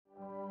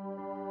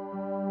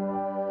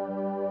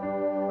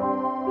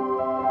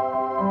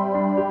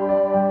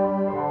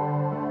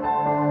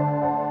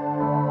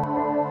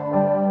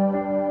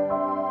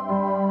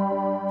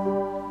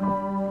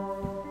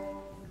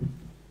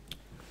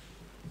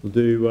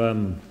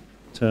Do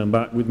turn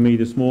back with me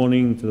this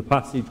morning to the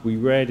passage we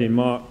read in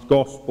Mark's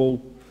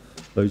Gospel,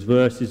 those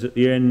verses at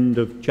the end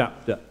of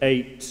chapter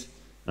 8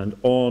 and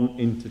on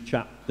into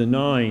chapter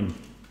 9.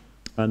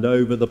 And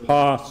over the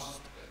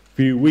past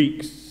few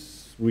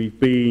weeks we've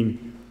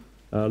been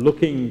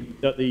looking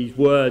at these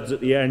words at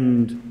the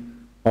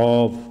end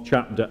of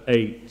chapter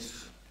 8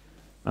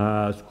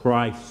 as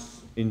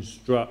Christ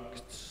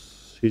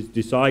instructs his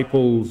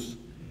disciples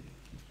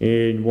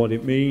in what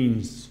it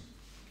means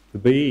to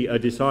be a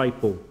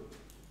disciple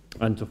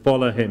and to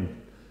follow him.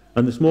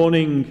 And this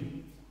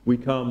morning we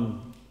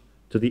come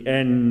to the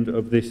end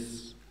of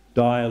this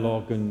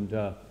dialogue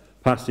and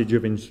passage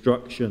of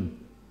instruction,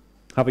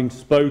 having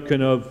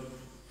spoken of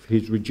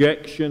his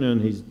rejection and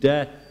his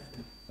death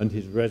and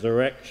his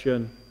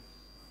resurrection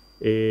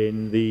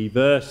in the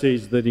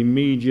verses that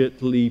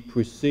immediately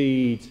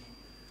precede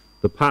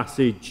the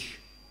passage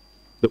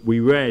that we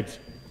read,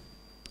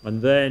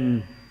 and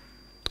then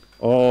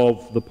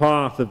of the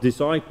path of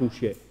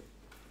discipleship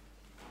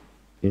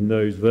in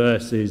those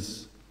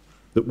verses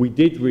that we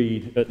did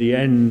read at the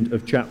end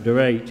of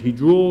chapter 8. He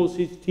draws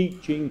his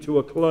teaching to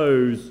a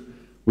close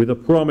with a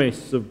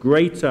promise of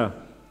greater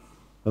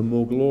and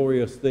more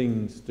glorious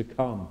things to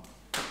come.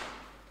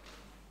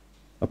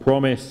 A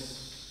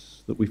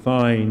promise that we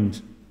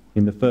find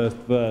in the first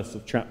verse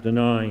of chapter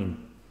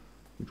 9,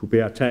 which will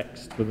be our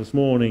text for this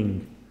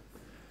morning.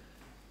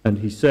 And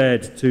he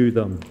said to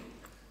them,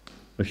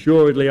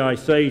 "Assuredly I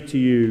say to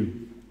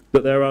you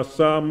that there are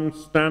some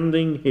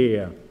standing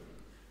here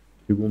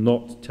who will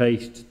not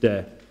taste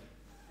death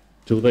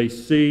till they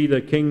see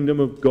the kingdom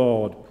of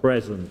God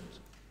present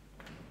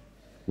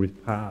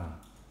with power."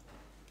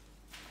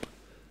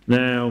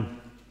 Now,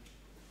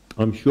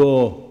 I'm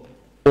sure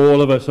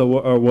all of us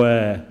are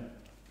aware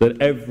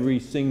that every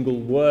single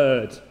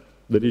word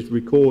that is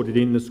recorded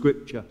in the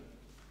Scripture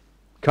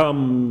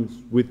comes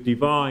with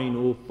divine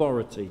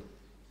authority.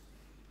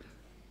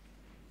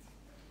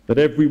 That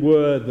every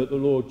word that the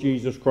Lord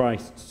Jesus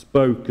Christ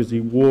spoke as he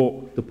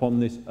walked upon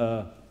this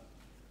earth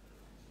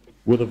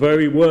were the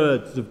very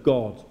words of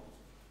God.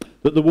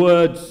 That the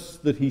words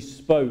that he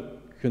spoke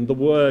and the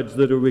words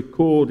that are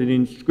recorded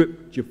in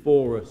Scripture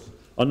for us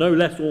are no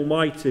less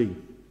almighty,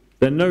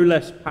 they're no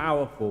less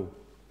powerful,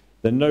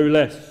 they're no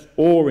less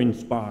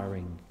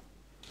awe-inspiring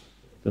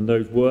than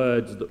those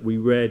words that we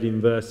read in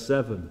verse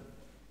 7,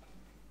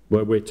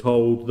 where we're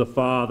told the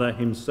Father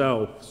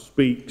himself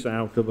speaks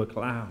out of a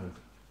cloud,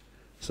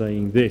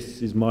 saying,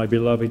 "This is my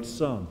beloved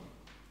Son,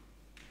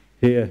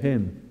 hear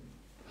him."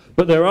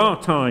 But there are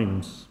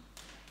times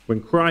when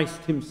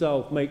Christ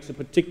himself makes a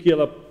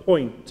particular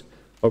point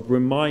of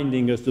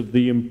reminding us of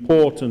the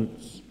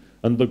importance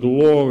and the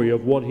glory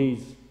of what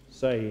he's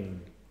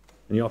saying.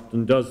 And he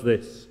often does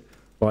this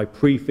by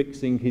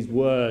prefixing his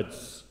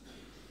words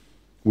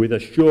with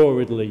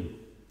 "assuredly,"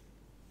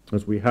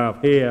 as we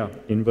have here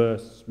in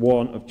verse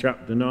 1 of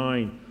chapter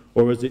 9,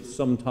 or as it's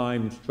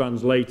sometimes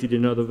translated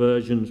in other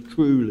versions,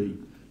 "truly,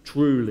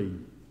 truly,"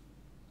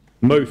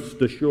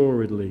 "most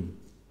assuredly,"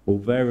 or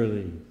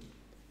 "verily,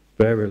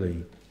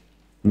 verily."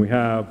 And we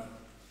have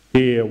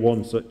here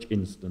one such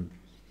instance.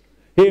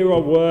 Here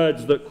are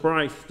words that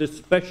Christ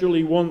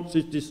especially wants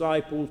his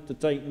disciples to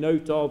take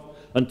note of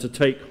and to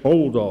take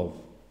hold of,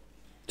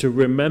 to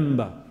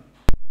remember.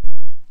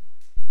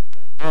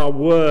 They are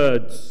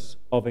words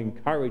of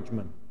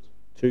encouragement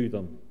to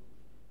them.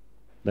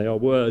 They are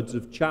words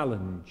of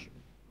challenge.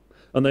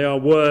 And they are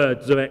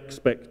words of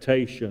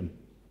expectation.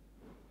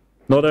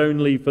 Not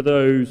only for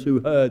those who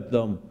heard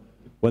them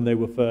when they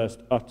were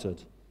first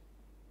uttered,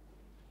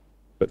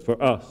 but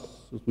for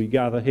us as we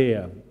gather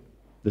here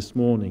this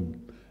morning.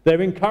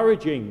 They're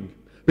encouraging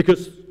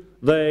because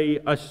they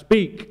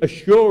speak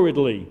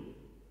assuredly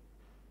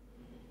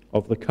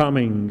of the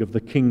coming of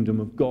the kingdom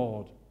of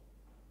God,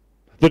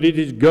 that it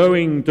is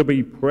going to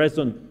be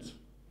present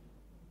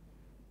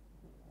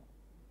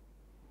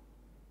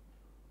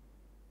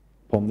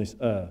upon this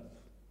earth.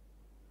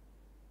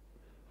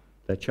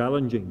 They're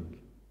challenging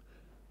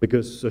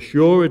because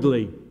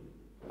assuredly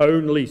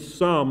only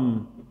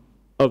some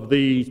of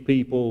these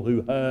people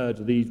who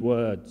heard these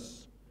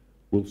words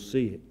will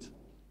see it.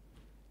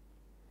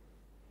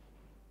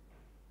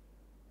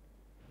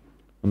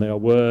 And they are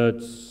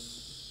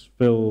words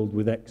filled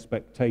with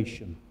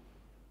expectation,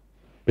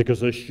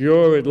 because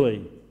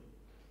assuredly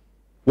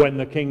when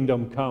the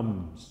kingdom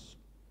comes,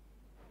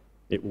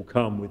 it will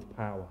come with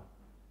power.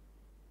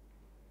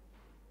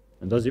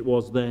 And as it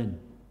was then,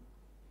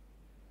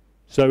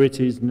 so it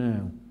is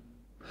now.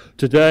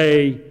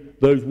 Today,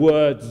 those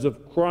words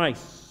of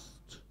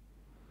Christ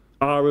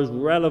are as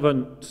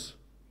relevant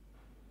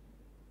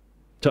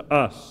to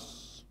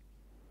us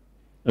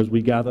as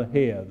we gather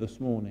here this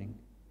morning.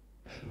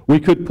 We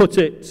could put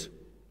it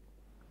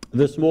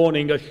this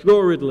morning,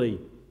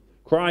 assuredly,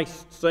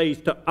 Christ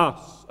says to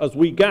us as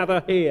we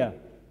gather here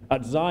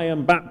at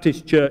Zion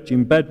Baptist Church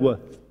in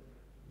Bedworth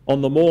on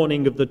the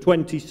morning of the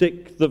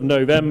 26th of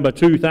November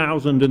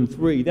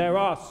 2003, there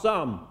are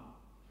some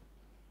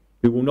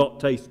who will not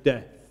taste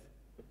death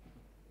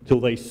till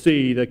they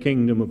see the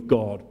kingdom of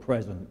God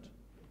present.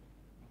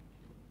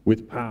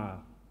 with power.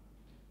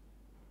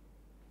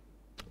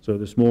 So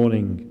this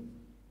morning,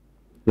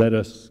 let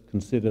us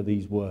consider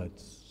these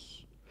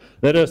words.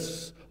 Let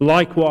us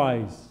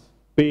likewise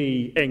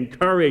be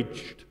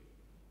encouraged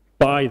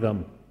by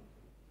them.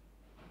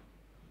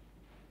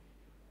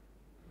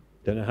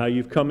 Don't know how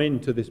you've come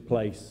into this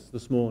place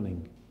this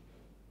morning.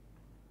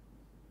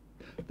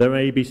 There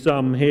may be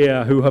some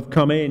here who have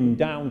come in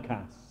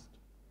downcast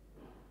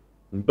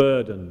and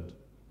burdened.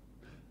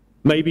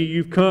 Maybe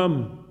you've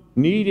come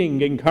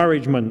needing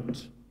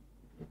encouragement.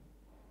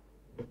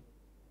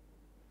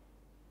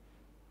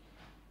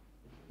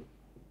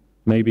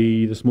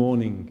 Maybe this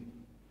morning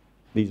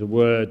these are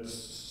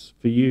words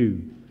for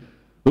you.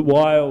 But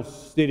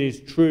whilst it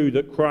is true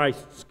that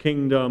Christ's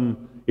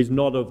kingdom is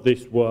not of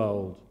this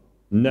world,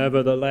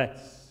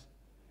 nevertheless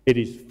it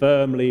is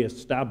firmly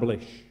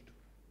established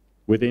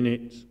within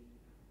it.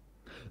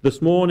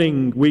 This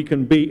morning we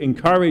can be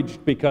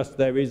encouraged because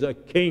there is a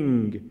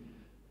king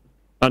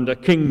and a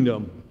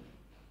kingdom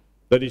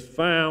that is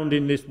found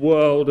in this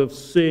world of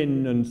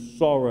sin and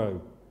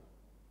sorrow,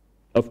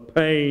 of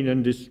pain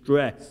and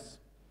distress,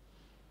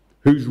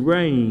 whose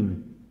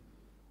reign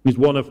is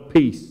one of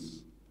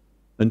peace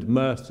and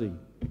mercy,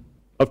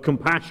 of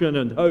compassion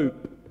and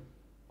hope,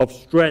 of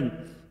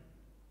strength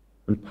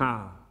and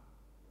power.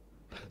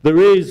 There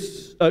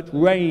is at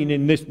reign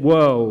in this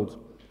world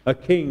a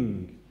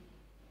king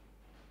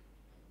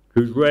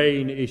whose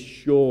reign is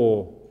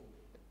sure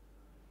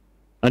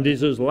and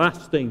is as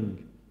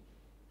lasting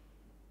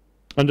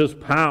and as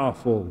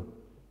powerful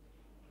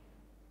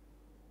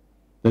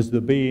as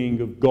the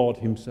being of God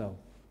himself.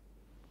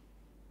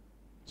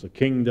 It's a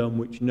kingdom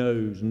which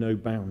knows no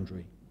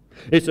boundary.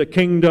 It's a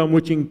kingdom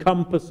which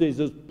encompasses,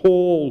 as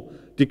Paul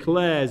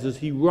declares as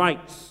he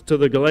writes to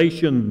the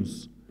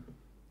Galatians,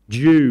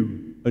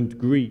 Jew and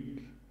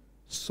Greek,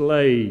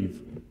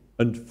 slave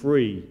and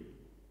free,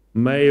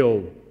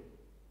 male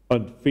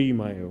and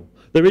female.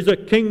 There is a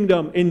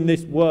kingdom in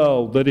this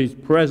world that is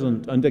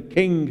present, and a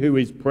king who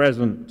is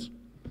present,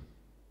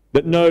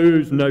 that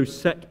knows no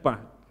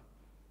setback,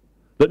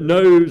 that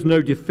knows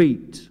no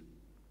defeat,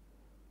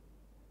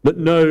 that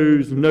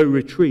knows no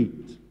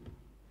retreat.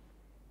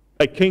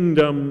 A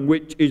kingdom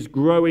which is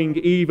growing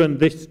even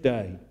this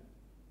day.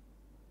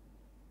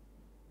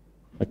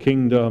 A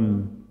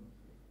kingdom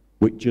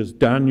which, as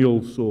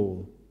Daniel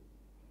saw,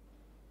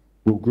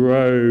 will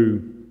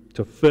grow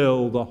to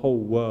fill the whole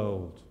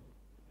world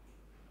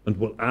and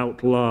will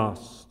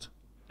outlast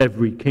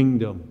every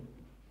kingdom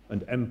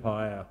and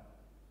empire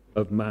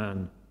of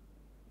man.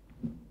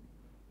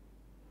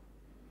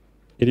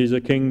 It is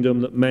a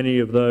kingdom that many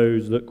of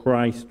those that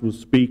Christ was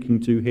speaking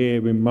to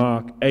here in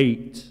Mark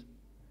 8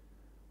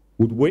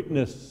 would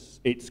witness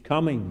its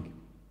coming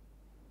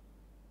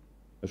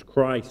as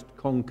Christ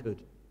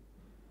conquered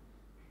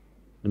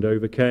and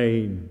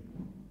overcame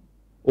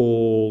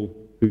all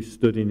who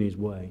stood in his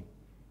way.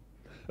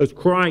 As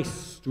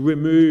Christ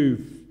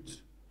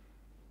removed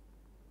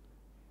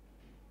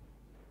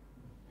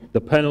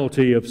the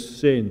penalty of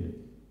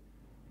sin,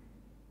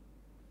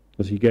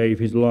 as he gave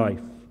his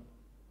life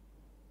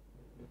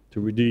to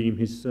redeem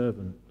his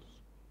servants.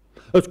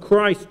 As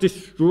Christ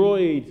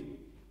destroyed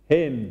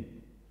him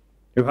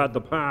who had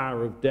the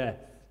power of death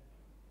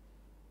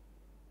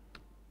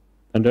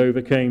and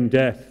overcame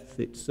death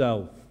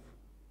itself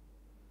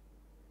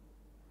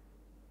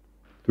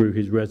through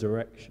his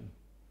resurrection.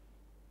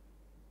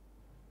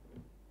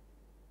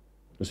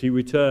 As he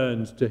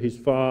returned to his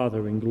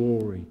Father in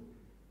glory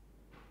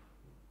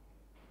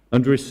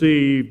and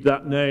received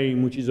that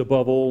name which is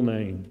above all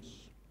names,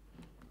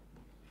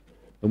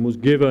 and was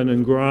given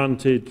and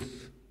granted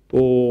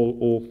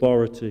all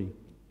authority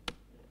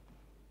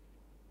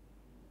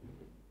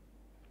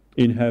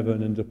in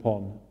heaven and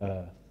upon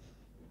earth.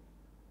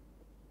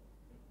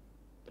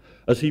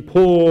 As he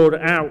poured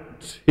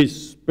out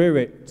his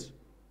Spirit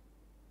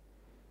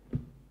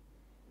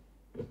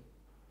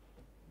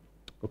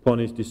upon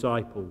his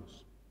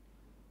disciples,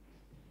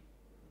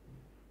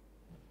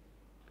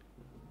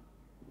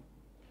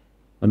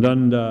 and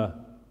under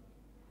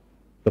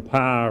the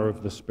power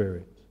of the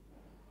Spirit,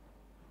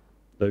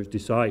 those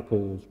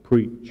disciples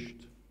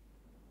preached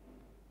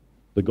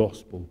the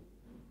gospel.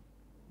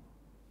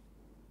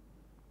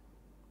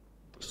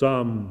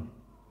 Some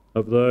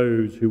of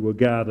those who were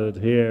gathered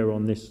here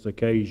on this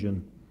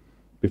occasion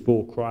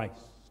before Christ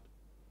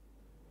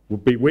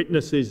would be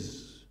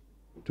witnesses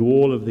to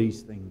all of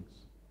these things.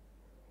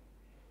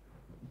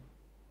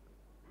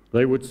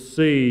 They would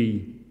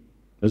see,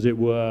 as it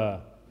were,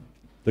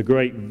 the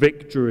great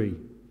victory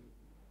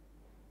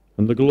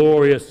and the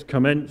glorious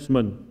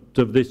commencement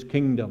of this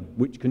kingdom,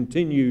 which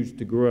continues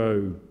to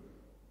grow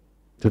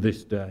to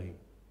this day.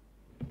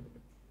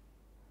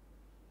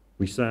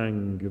 We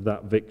sang of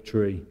that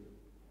victory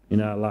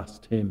in our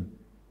last hymn.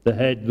 The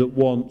head that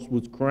once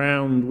was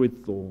crowned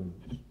with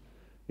thorns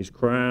is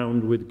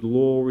crowned with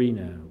glory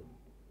now.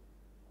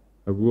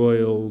 A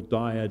royal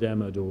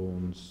diadem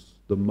adorns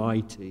the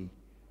mighty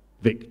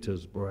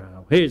victor's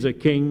brow. Here's a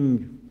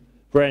king,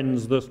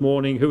 friends, this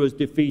morning who has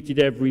defeated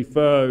every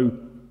foe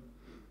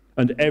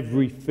and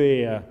every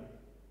fear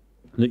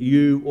that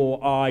you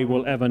or I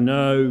will ever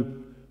know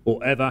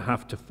or ever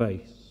have to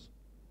face.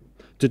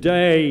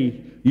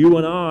 Today, you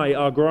and I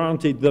are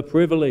granted the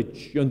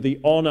privilege and the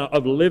honor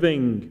of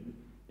living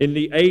in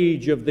the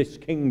age of this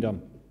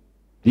kingdom,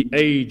 the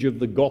age of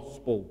the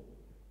gospel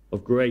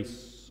of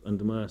grace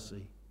and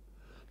mercy.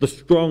 The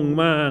strong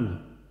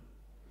man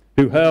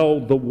who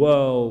held the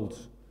world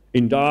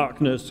in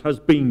darkness has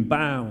been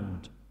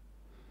bound,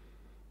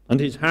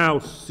 and his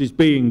house is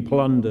being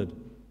plundered.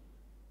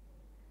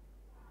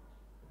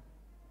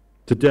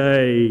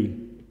 Today,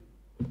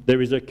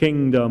 there is a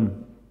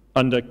kingdom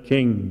and a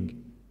king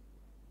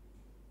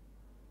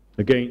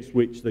against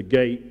which the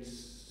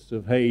gates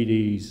of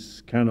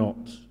Hades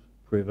cannot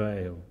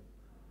prevail.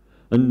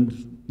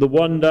 And the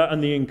wonder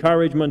and the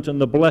encouragement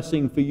and the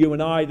blessing for you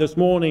and I this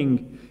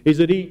morning is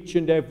that each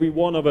and every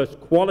one of us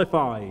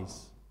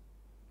qualifies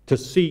to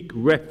seek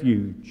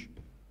refuge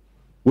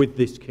with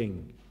this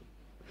King.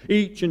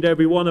 Each and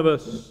every one of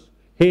us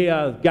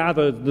here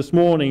gathered this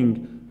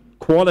morning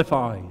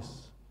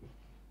qualifies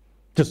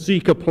to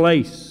seek a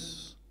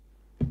place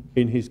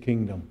in his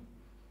kingdom.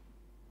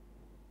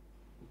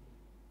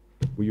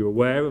 Were you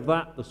aware of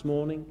that this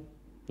morning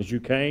as you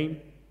came?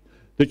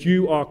 That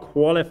you are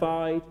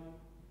qualified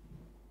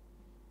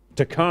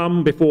to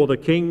come before the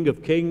King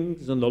of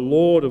Kings and the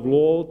Lord of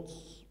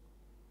Lords?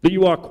 That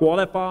you are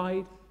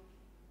qualified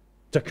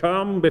to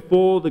come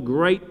before the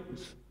great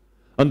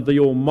and the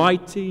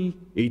almighty,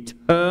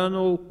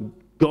 eternal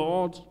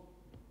God?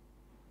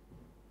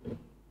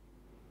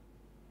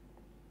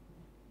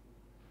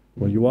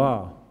 Well, you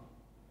are.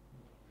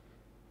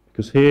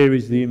 Because here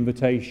is the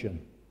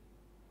invitation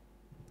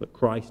that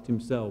Christ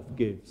himself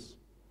gives.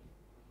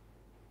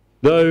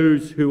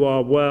 Those who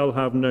are well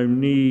have no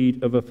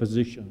need of a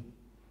physician,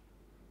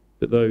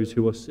 but those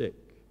who are sick.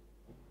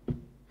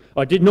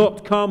 I did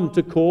not come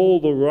to call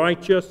the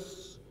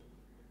righteous,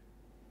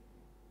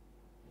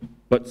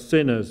 but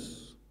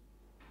sinners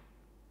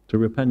to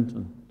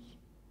repentance.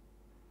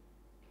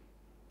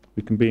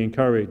 We can be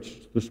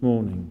encouraged this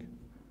morning,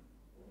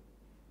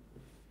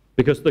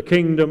 because the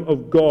kingdom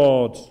of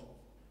God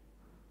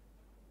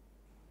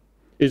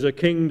is a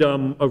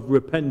kingdom of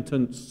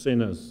repentant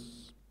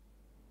sinners.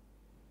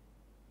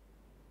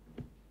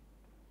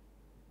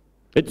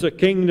 It's a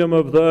kingdom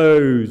of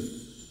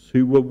those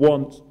who were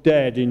once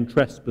dead in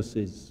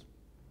trespasses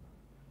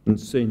and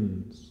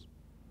sins.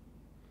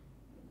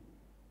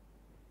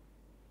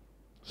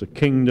 It's a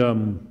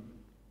kingdom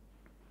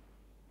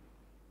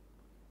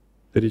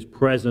that is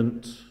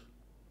present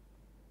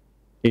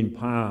in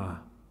power,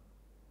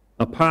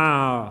 a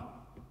power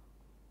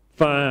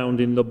found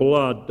in the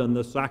blood and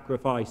the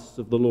sacrifice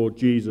of the Lord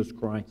Jesus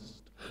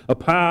Christ, a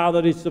power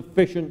that is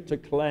sufficient to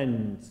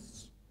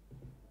cleanse,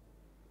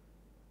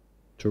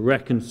 to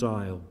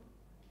reconcile,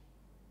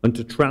 and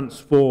to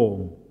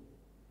transform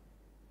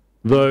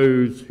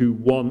those who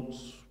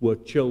once were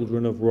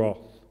children of wrath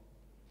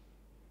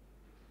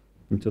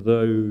into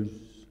those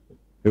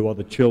who are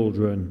the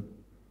children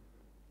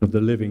of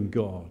the living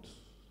God.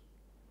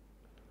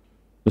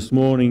 This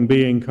morning,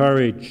 be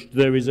encouraged.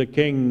 There is a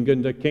king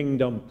and a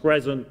kingdom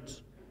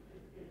present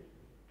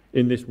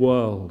in this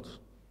world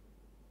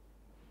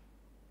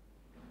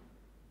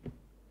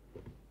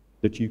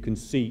that you can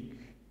seek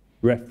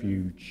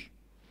refuge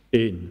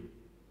in.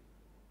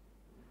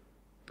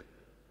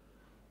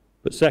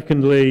 But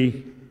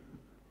secondly,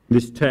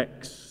 this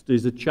text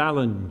is a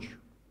challenge.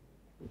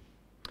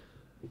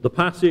 The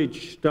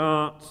passage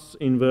starts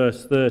in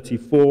verse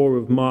 34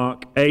 of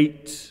Mark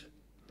 8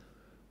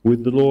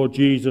 with the Lord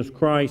Jesus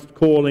Christ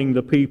calling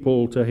the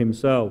people to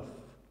himself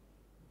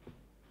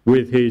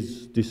with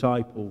his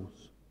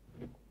disciples.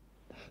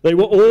 They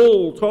were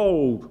all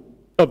told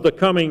of the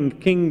coming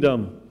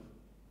kingdom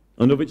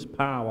and of its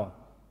power.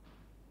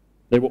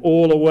 They were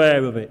all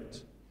aware of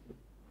it.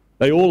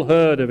 They all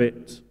heard of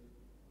it.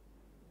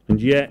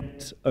 And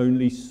yet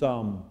only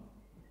some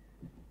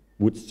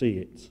would see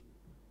it.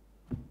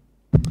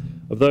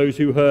 Of those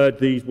who heard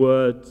these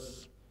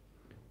words,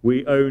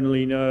 we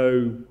only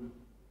know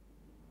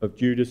of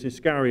Judas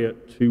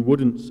Iscariot, who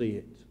wouldn't see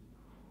it.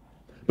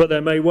 But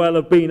there may well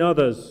have been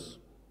others.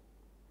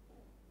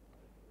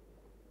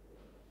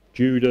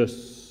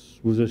 Judas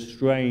was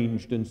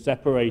estranged and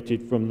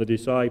separated from the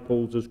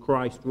disciples as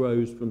Christ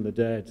rose from the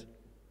dead.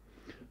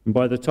 And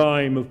by the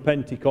time of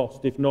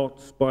Pentecost, if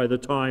not by the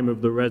time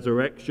of the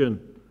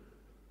resurrection,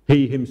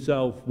 he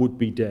himself would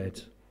be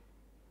dead.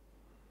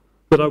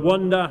 But I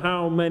wonder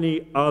how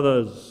many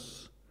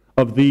others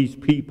of these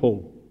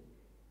people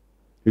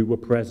who were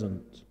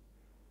present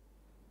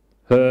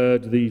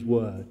heard these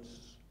words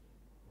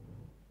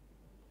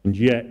and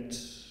yet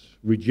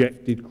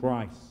rejected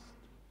Christ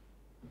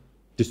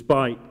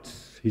despite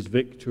his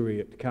victory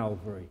at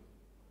Calvary.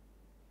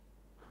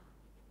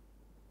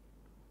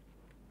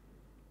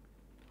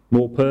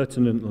 More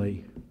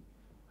pertinently,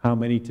 how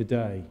many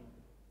today?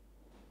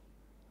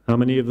 How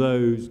many of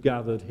those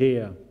gathered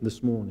here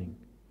this morning,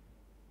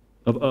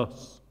 of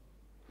us,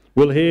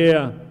 will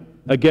hear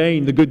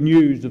again the good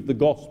news of the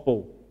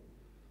gospel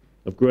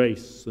of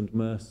grace and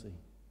mercy?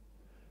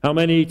 How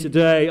many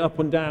today up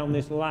and down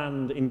this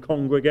land in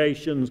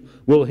congregations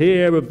will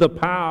hear of the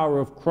power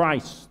of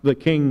Christ the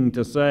King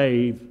to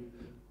save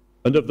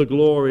and of the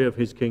glory of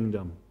his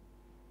kingdom,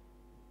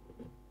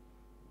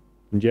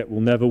 and yet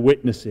will never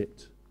witness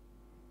it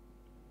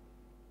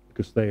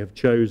because they have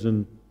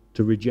chosen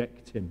to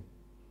reject him?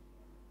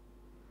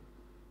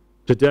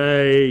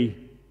 Today,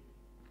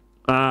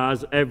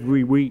 as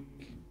every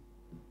week,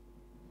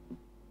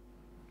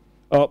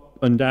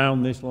 up and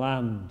down this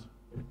land,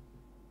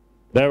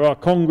 there are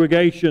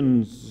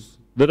congregations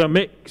that are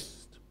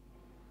mixed.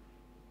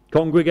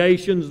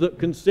 Congregations that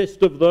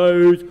consist of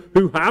those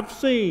who have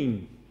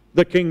seen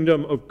the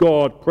kingdom of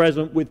God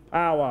present with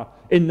power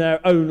in their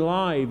own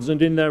lives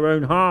and in their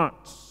own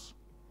hearts,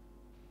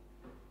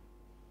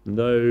 and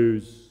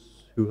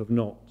those who have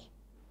not.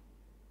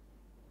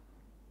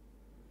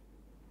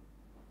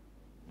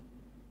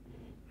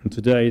 And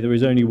today there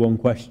is only one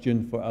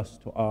question for us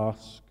to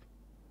ask.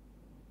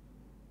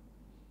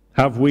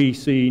 Have we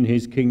seen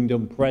his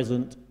kingdom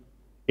present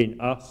in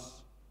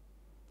us,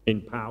 in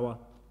power?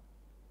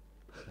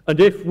 And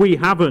if we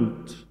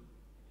haven't,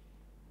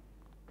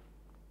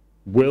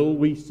 will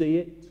we see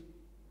it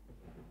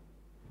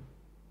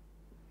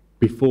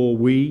before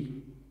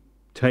we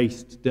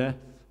taste death?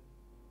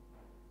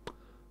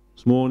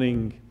 This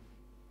morning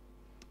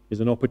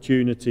is an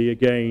opportunity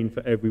again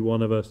for every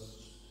one of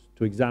us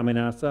to examine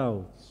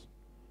ourselves,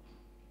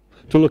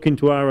 to look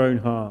into our own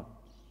hearts,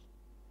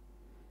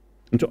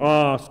 and to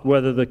ask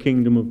whether the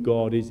kingdom of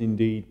God is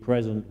indeed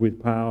present with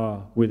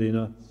power within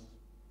us.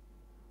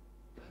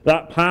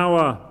 That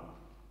power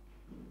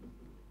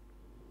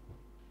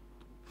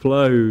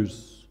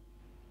flows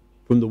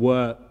from the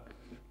work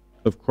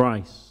of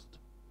Christ.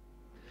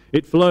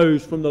 It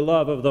flows from the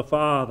love of the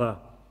Father.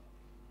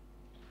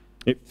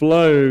 It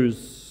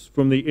flows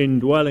from the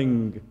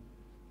indwelling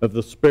of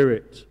the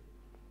Spirit.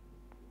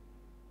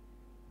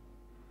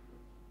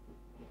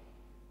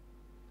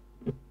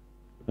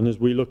 And as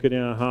we look at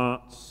our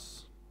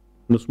hearts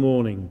this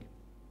morning,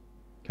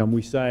 can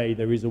we say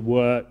there is a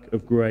work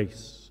of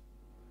grace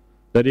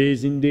that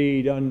is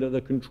indeed under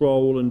the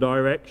control and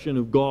direction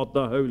of God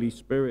the Holy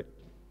Spirit?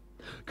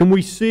 Can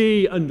we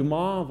see and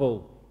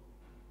marvel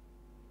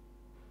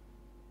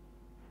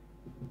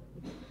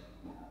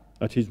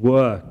at his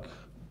work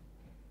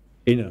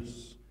in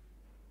us?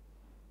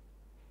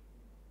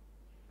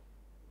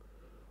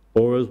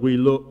 Or as we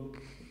look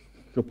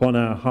upon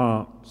our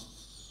hearts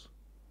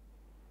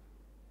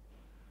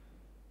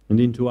and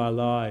into our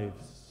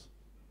lives,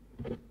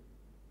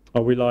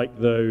 are we like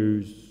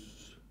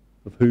those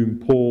of whom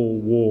Paul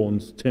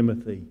warns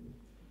Timothy,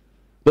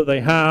 that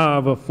they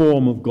have a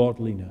form of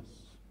godliness,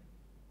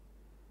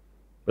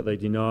 but they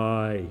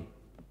deny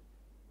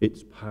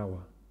its power?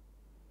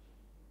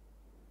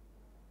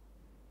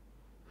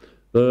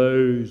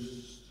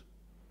 Those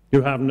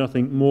who have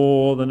nothing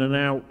more than an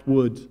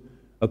outward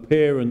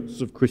appearance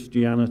of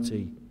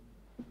Christianity,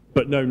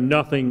 but know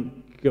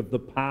nothing of the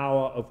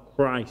power of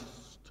Christ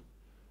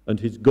and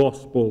his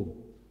gospel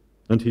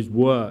and his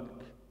work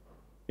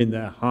in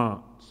their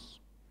hearts.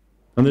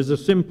 And there's a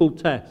simple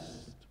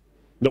test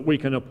that we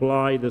can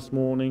apply this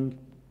morning,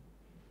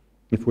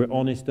 if we're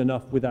honest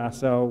enough with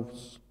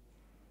ourselves,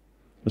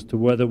 as to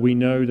whether we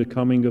know the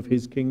coming of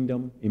his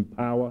kingdom in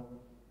power,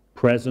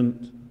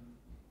 present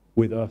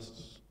with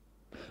us.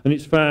 And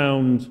it's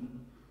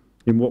found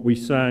in what we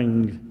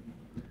sang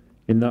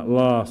in that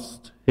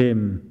last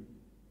hymn.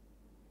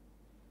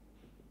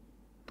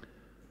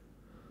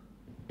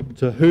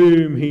 To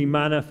whom he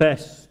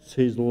manifests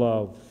his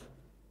love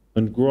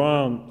and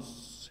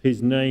grants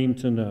his name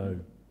to know,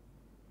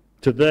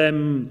 to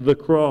them the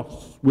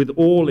cross with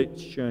all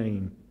its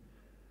shame,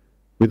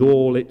 with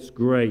all its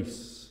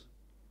grace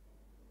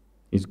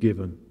is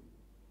given,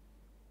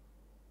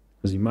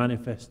 as he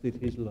manifested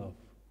his love.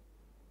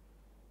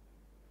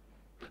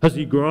 Has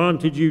he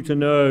granted you to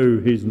know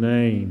his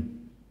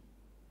name?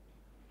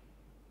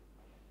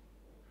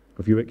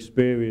 Have you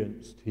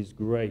experienced his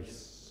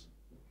grace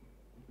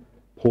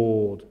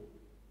poured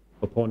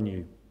upon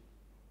you?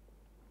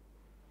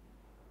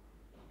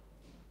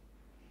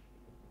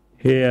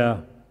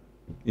 Here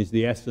is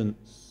the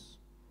essence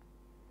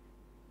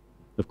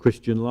of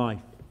Christian life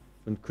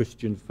and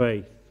Christian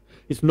faith.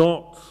 It's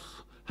not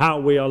how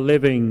we are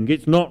living,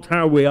 it's not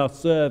how we are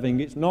serving,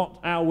 it's not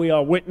how we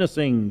are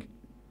witnessing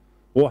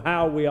or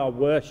how we are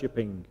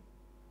worshipping,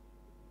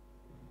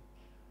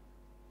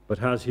 but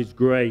has his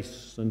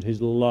grace and his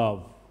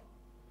love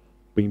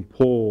been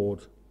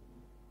poured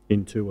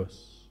into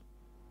us?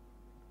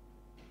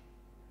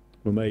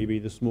 Or maybe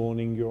this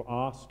morning you're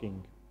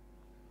asking,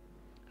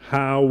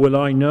 how will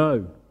I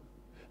know?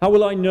 How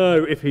will I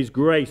know if his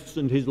grace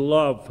and his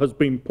love has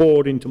been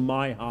poured into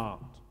my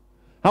heart?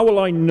 How will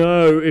I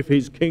know if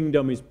his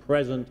kingdom is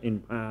present in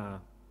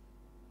power?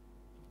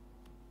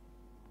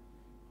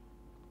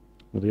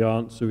 Well, the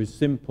answer is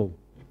simple,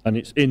 and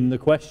it's in the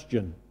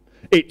question.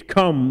 It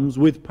comes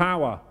with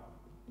power.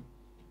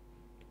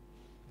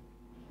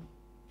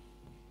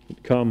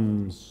 It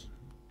comes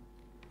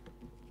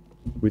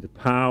with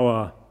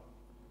power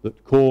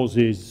that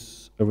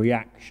causes a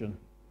reaction.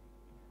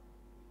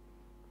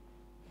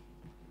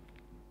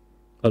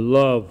 A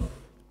love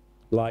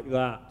like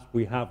that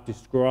we have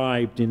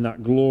described in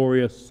that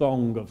glorious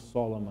Song of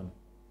Solomon.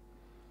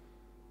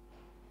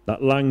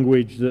 That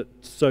language that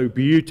so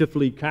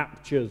beautifully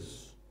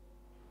captures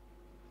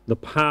the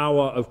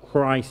power of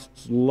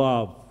Christ's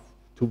love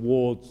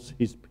towards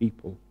his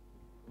people.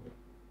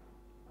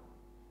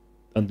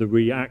 And the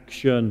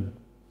reaction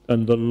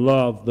and the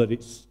love that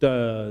it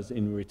stirs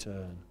in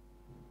return.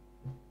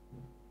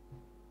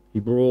 He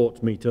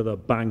brought me to the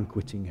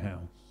banqueting house,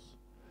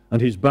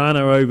 and his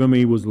banner over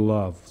me was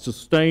love.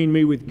 Sustain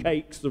me with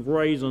cakes of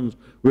raisins,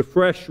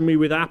 refresh me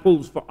with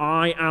apples, for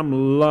I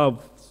am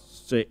love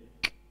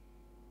sick.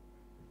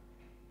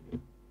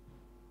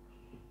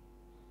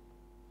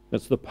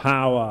 That's the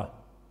power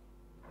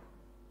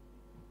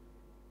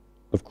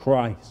of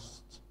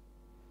Christ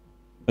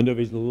and of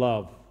his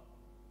love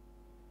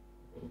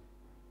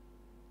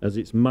as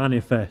it's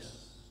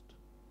manifest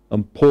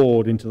and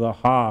poured into the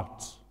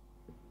heart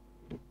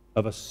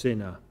of a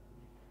sinner.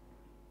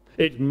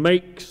 It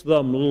makes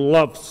them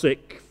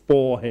lovesick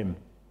for him.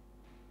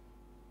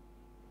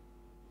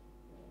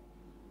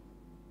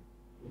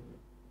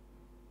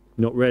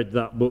 Not read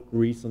that book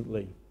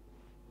recently.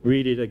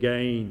 Read it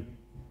again.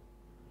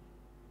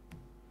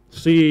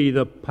 See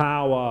the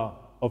power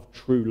of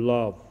true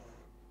love.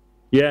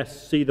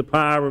 Yes, see the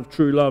power of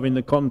true love in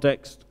the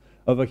context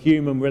of a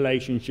human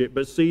relationship,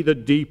 but see the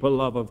deeper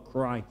love of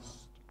Christ.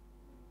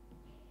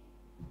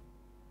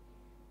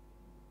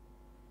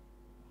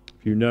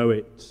 If you know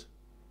it,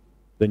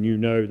 then you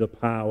know the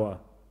power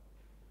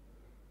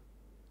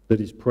that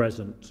is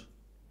present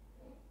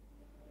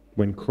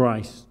when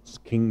Christ's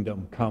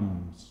kingdom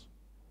comes.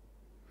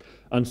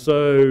 And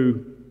so,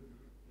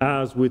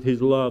 as with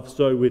his love,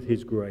 so with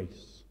his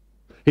grace.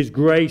 His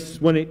grace,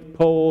 when it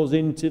pours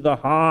into the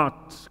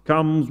heart,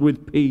 comes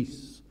with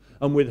peace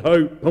and with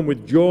hope and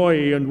with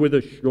joy and with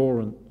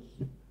assurance.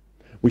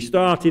 We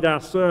started our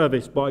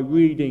service by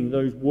reading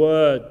those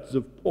words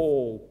of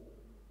Paul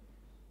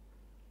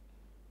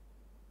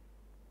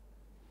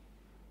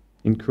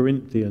in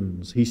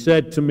Corinthians. He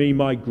said to me,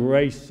 "My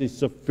grace is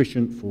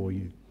sufficient for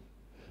you.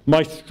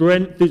 My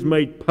strength is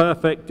made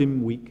perfect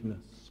in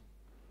weakness.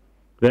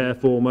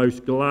 Therefore,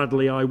 most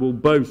gladly I will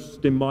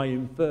boast in my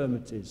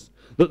infirmities,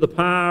 that the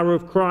power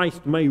of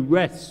Christ may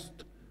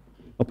rest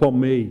upon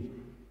me.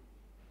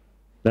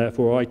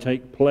 Therefore I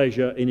take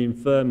pleasure in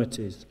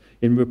infirmities,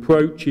 in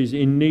reproaches,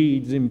 in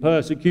needs, in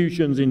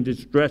persecutions, in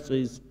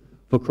distresses,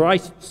 for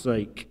Christ's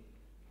sake.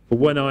 For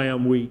when I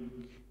am weak,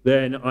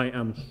 then I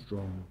am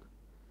strong."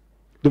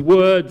 The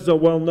words are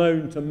well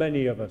known to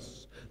many of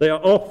us. They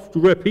are oft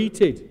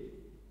repeated.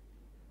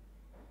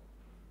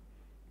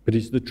 But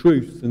is the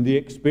truth and the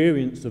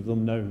experience of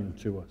them known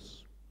to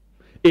us?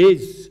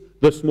 Is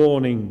this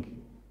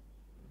morning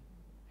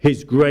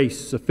his grace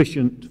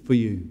sufficient for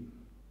you?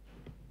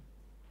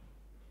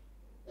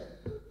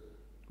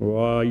 Or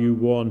are you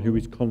one who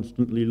is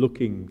constantly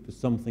looking for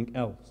something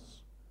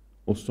else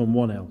or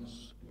someone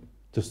else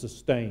to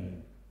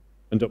sustain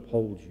and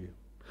uphold you?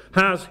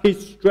 Has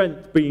his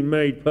strength been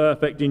made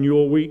perfect in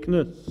your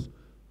weakness?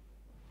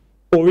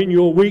 Or in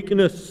your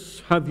weakness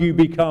have you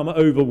become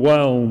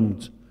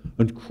overwhelmed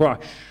and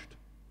crushed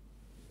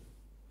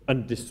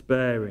and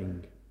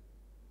despairing?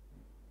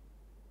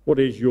 What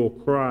is your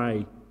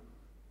cry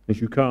as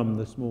you come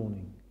this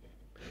morning?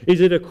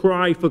 Is it a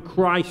cry for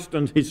Christ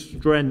and his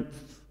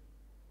strength?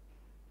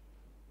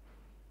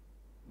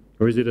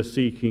 Or is it a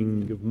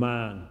seeking of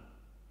man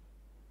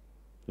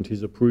and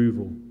his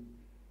approval?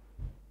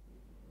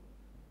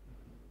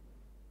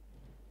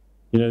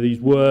 You know, these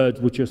words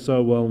which are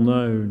so well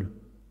known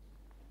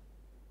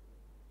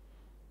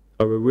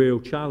are a real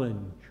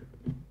challenge.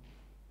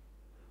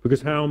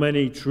 Because how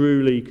many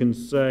truly can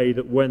say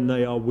that when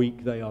they are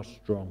weak, they are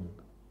strong?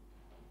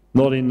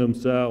 Not in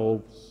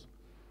themselves,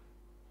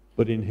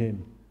 but in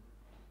him.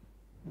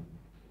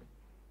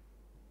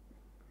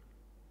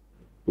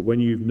 But when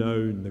you've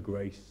known the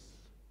grace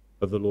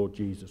of the Lord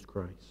Jesus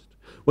Christ,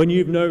 when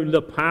you've known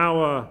the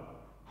power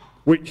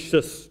which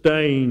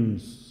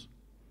sustains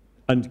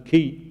and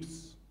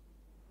keeps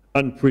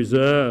and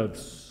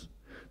preserves,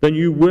 then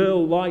you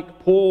will, like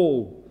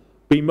Paul,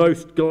 be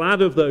most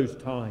glad of those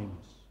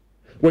times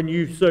when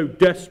you so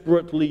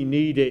desperately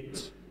need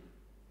it,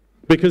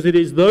 because it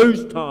is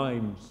those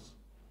times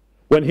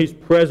when his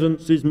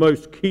presence is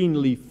most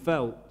keenly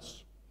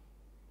felt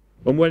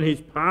and when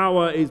his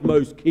power is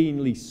most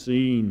keenly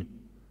seen.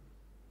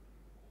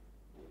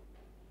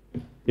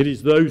 It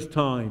is those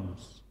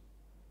times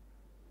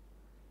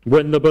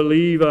when the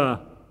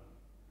believer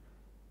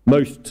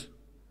most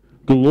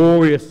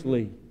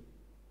gloriously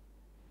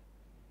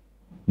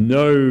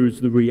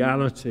knows the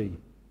reality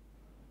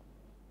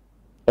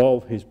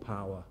of his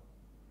power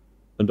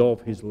and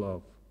of his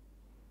love.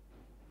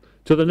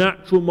 To the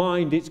natural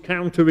mind, it's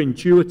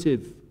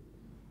counterintuitive.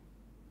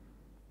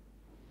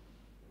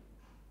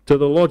 To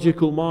the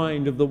logical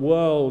mind of the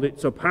world,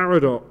 it's a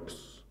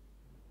paradox.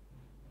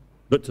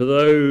 But to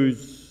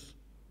those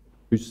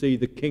who see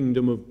the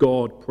kingdom of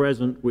God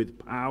present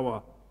with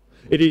power,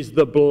 It is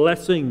the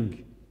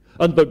blessing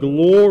and the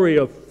glory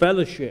of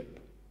fellowship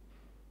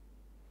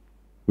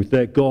with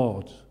their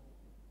God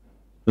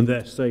and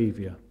their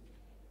Saviour.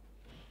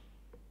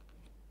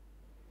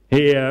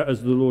 Here,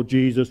 as the Lord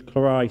Jesus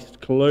Christ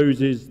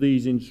closes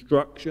these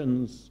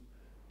instructions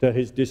to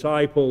his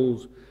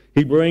disciples,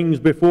 he brings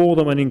before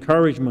them an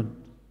encouragement.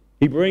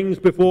 He brings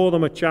before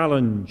them a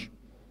challenge.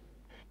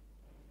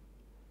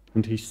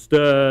 And he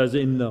stirs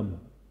in them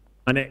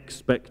an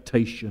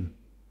expectation.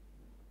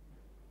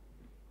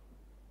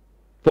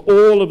 For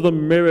all of the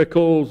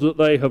miracles that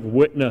they have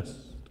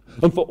witnessed,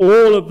 and for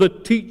all of the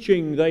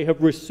teaching they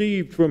have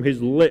received from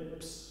his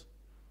lips,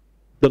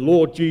 the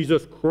Lord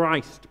Jesus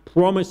Christ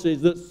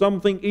promises that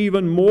something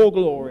even more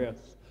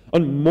glorious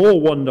and more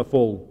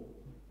wonderful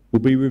will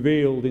be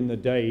revealed in the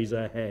days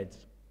ahead.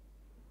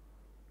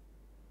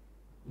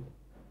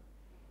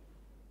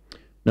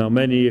 Now,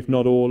 many, if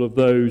not all, of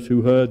those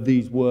who heard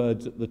these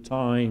words at the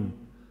time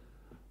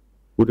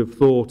would have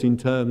thought in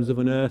terms of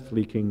an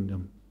earthly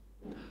kingdom,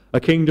 a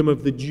kingdom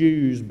of the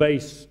Jews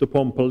based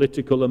upon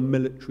political and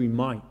military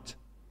might.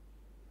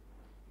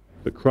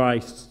 But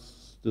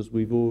Christ, as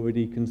we've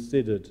already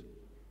considered,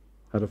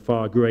 had a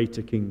far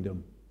greater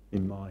kingdom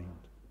in mind.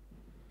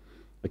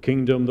 A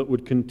kingdom that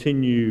would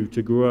continue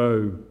to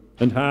grow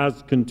and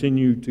has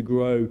continued to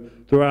grow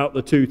throughout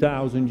the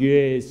 2,000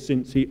 years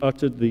since he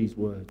uttered these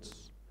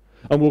words,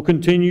 and will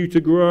continue to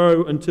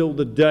grow until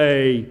the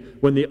day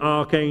when the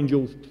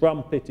archangel's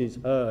trumpet is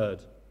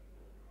heard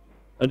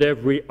and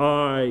every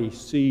eye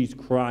sees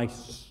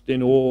Christ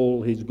in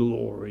all his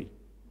glory.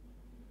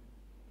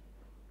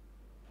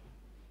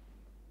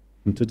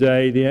 And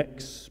today the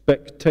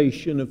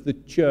expectation of the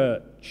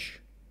church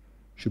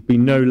should be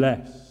no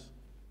less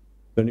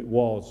than it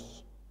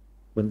was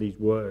when these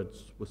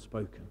words were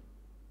spoken.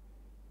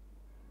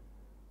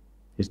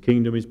 His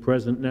kingdom is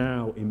present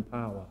now in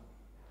power,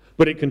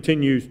 but it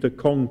continues to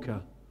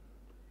conquer,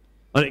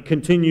 and it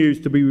continues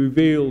to be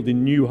revealed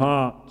in new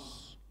hearts.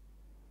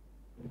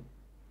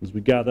 As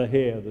we gather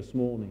here this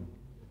morning,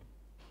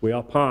 we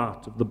are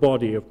part of the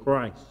body of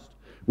Christ.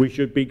 We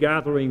should be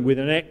gathering with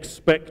an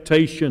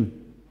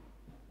expectation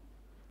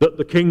that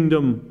the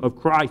kingdom of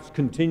Christ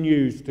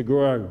continues to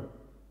grow,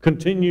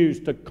 continues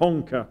to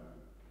conquer.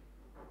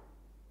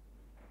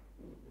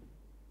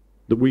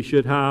 That we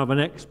should have an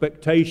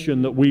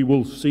expectation that we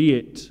will see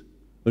it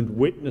and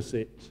witness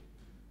it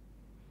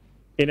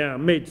in our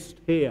midst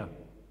here,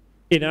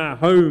 in our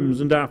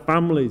homes and our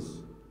families,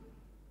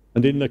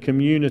 and in the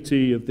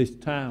community of this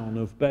town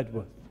of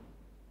Bedworth.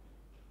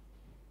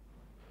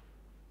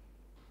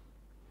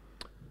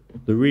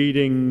 The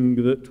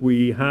reading that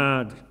we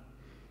had,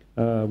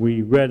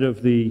 we read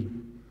of the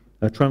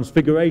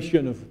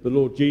transfiguration of the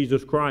Lord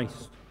Jesus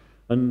Christ.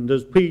 And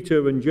as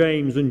Peter and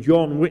James and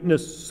John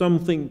witnessed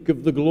something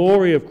of the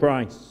glory of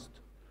Christ,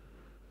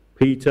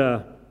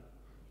 Peter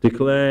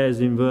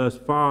declares in verse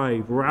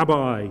 5,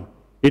 "Rabbi,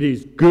 it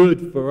is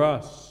good for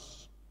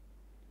us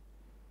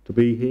to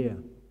be here."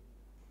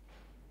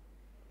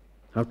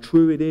 How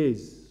true it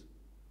is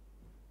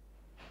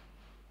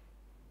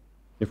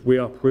if we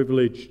are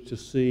privileged to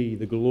see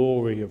the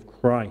glory of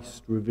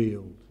Christ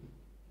revealed,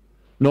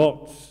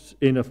 not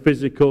in a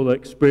physical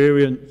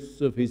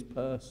experience of his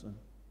person,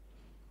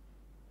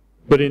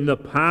 but in the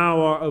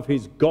power of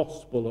his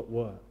gospel at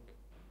work,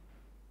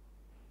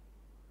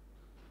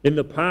 in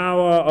the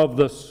power of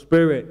the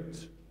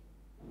Spirit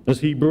as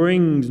he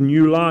brings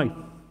new life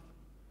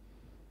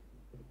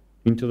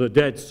into the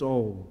dead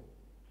soul.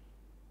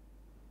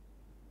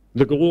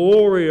 The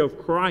glory of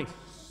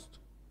Christ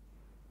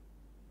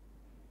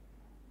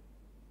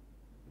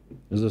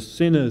as the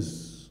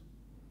sinners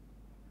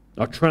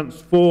are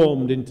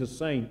transformed into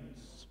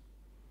saints.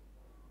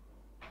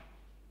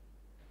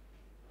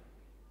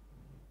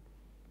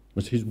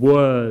 As his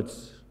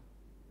words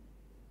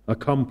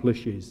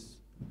accomplishes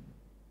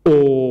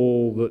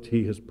all that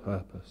he has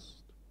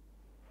purposed.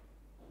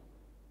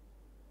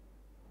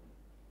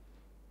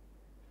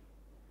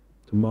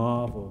 To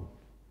marvel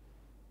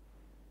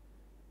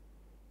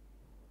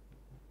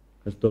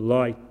as the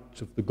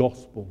light of the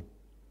gospel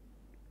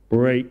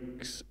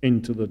breaks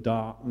into the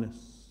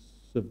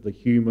darkness of the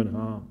human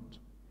heart,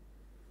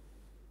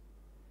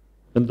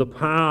 and the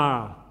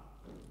power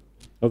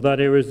of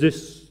that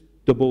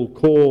irresistible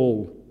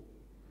call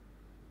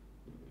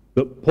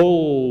that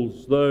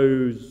pulls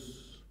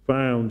those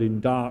found in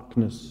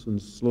darkness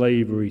and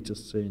slavery to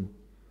sin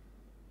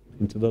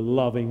into the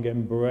loving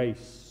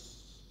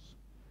embrace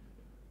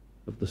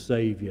of the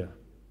Saviour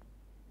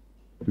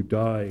who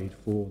died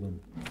for them.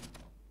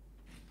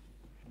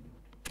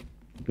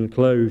 I'm going to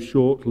close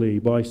shortly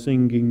by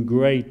singing,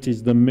 "Great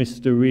is the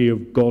mystery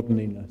of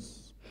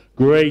godliness.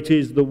 Great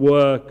is the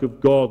work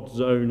of God's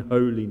own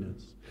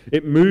holiness.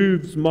 It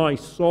moves my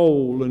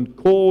soul and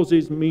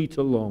causes me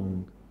to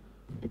long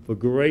for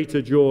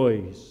greater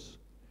joys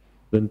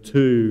than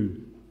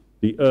to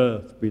the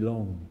earth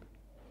belong."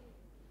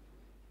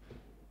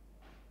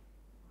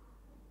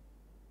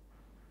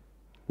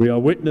 We are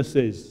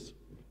witnesses,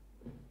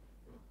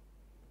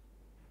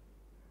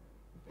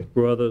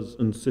 brothers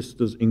and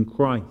sisters in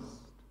Christ,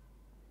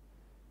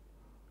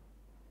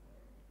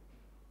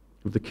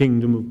 of the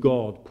kingdom of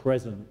God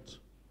present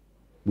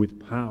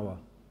with power.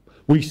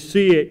 We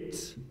see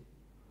it,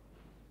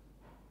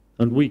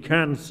 and we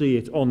can see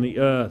it on the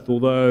earth,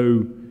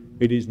 although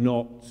it is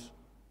not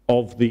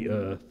of the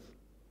earth.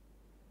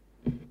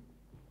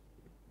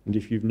 And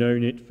if you've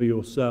known it for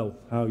yourself,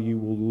 how you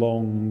will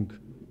long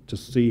to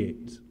see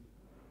it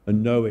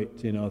and know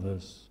it in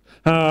others.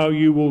 How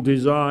you will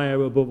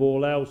desire above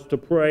all else to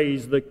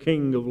praise the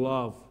King of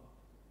love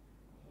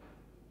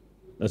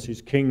as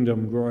his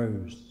kingdom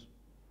grows.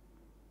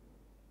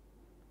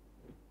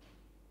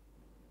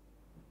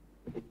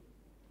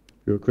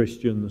 If you're a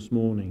Christian this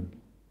morning,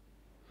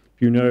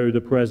 if you know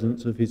the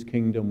presence of his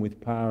kingdom with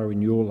power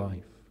in your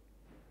life,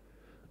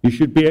 you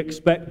should be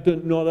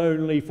expectant not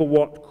only for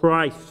what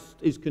Christ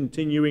is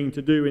continuing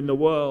to do in the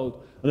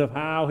world and of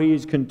how he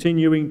is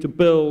continuing to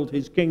build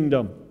his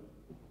kingdom,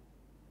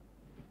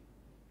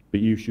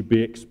 but you should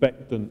be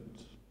expectant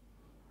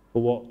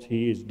for what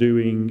he is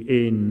doing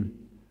in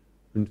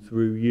and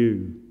through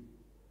you.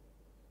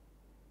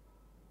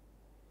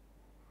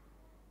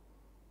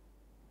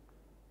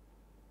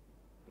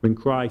 When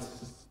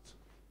Christ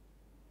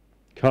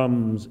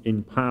comes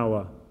in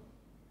power,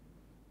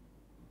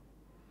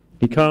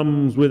 he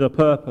comes with a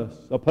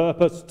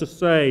purpose to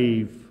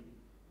save,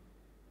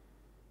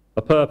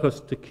 a purpose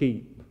to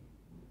keep,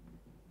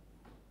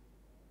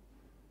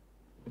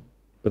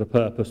 but a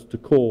purpose to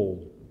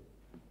call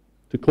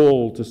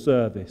to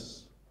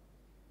service,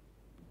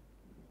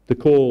 to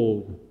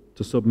call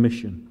to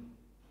submission.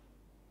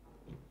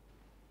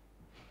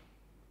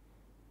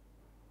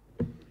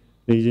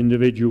 These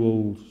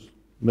individuals,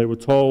 they were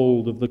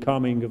told of the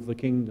coming of the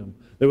kingdom.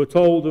 They were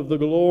told of the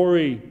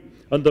glory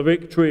and the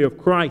victory of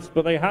Christ,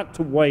 but they had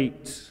to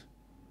wait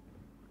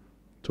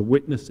to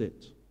witness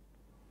it.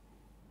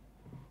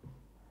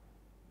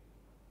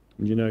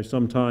 And you know,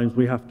 sometimes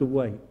we have to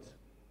wait.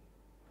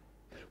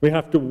 We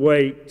have to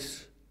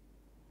wait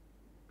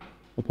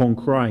upon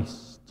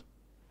Christ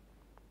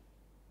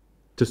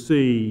to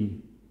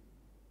see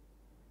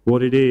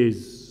what it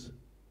is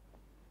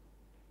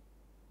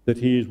that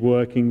he is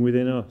working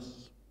within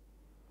us.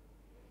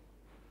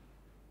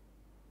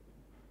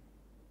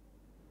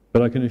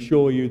 But I can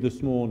assure you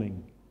this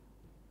morning,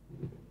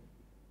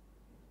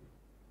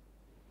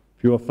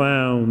 if you are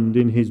found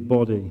in his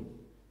body,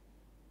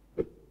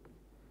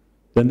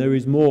 then there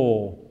is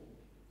more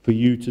for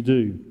you to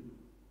do.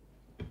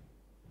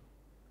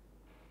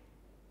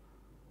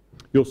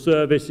 Your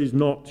service is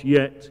not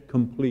yet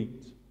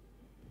complete.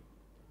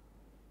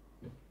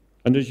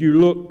 And as you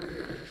look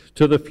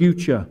to the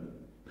future,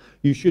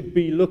 you should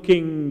be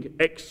looking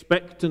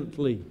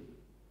expectantly.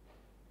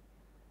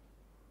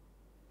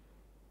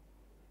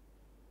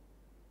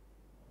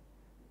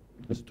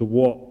 As to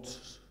what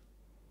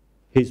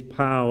his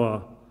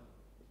power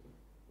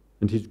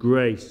and his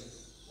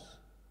grace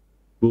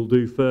will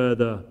do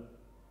further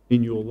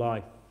in your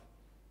life.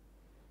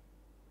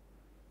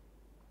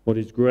 What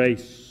his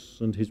grace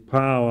and his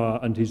power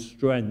and his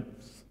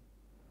strength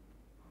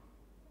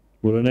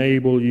will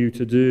enable you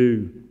to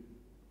do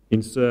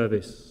in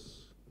service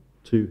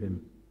to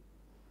him.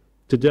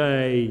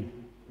 Today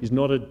is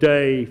not a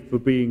day for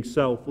being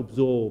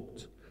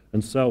self-absorbed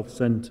and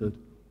self-centered.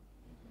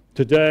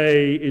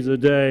 Today is a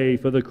day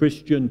for the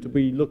Christian to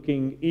be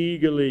looking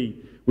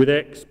eagerly with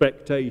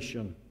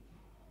expectation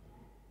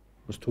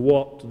as to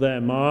what their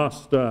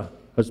Master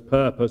has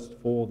purposed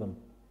for them.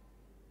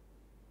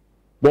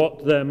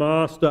 What their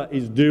Master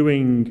is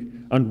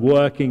doing and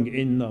working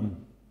in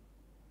them.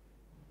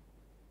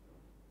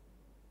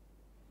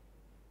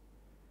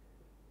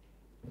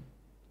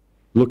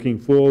 Looking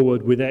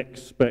forward with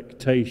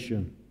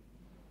expectation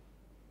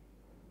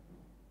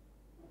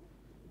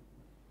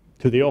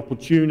to the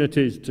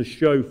opportunities to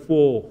show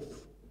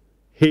forth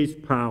his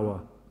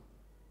power,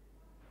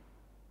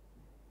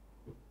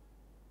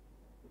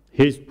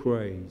 his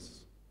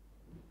praise,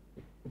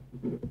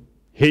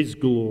 his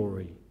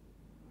glory.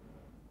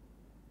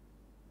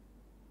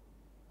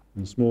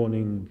 This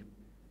morning,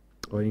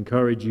 I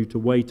encourage you to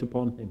wait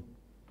upon him,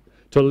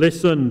 to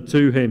listen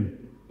to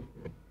him,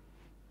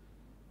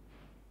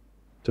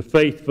 to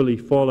faithfully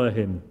follow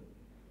him,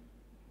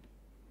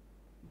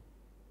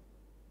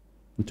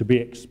 and to be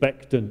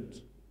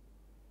expectant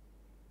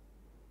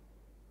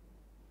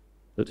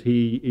that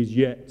he is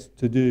yet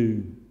to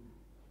do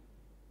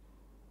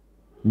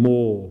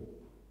more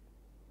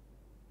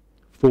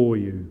for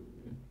you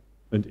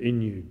and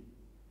in you,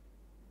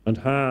 and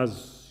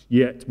has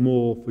yet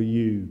more for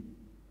you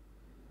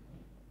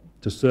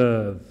to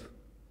serve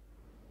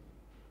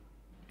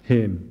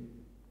him.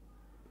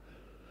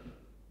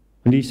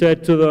 And he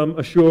said to them,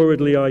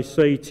 "Assuredly I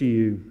say to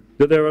you,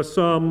 that there are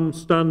some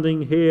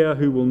standing here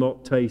who will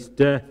not taste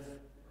death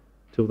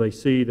till they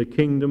see the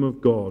kingdom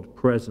of God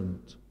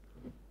present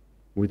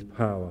with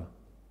power."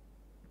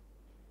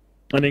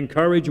 An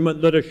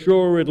encouragement that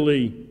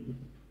assuredly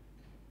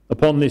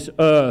upon this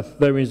earth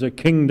there is a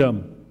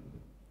kingdom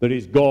that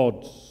is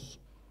God's,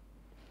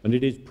 and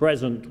it is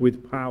present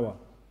with power.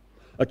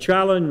 A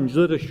challenge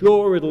that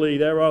assuredly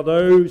there are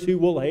those who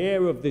will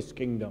hear of this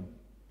kingdom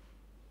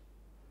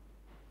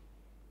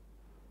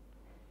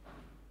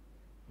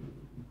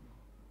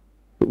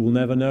but we'll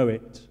never know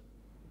it.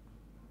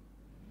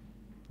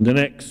 And an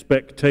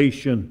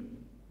expectation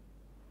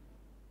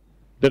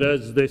that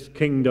as this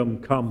kingdom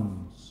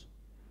comes,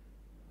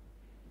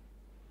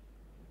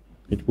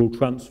 it will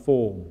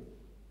transform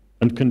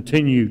and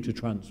continue to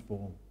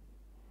transform.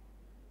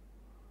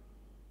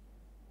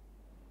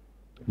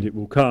 And it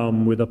will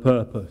come with a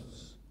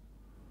purpose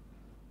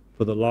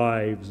for the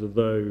lives of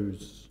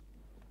those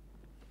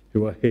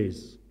who are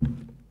his.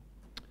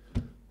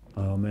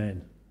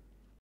 Amen.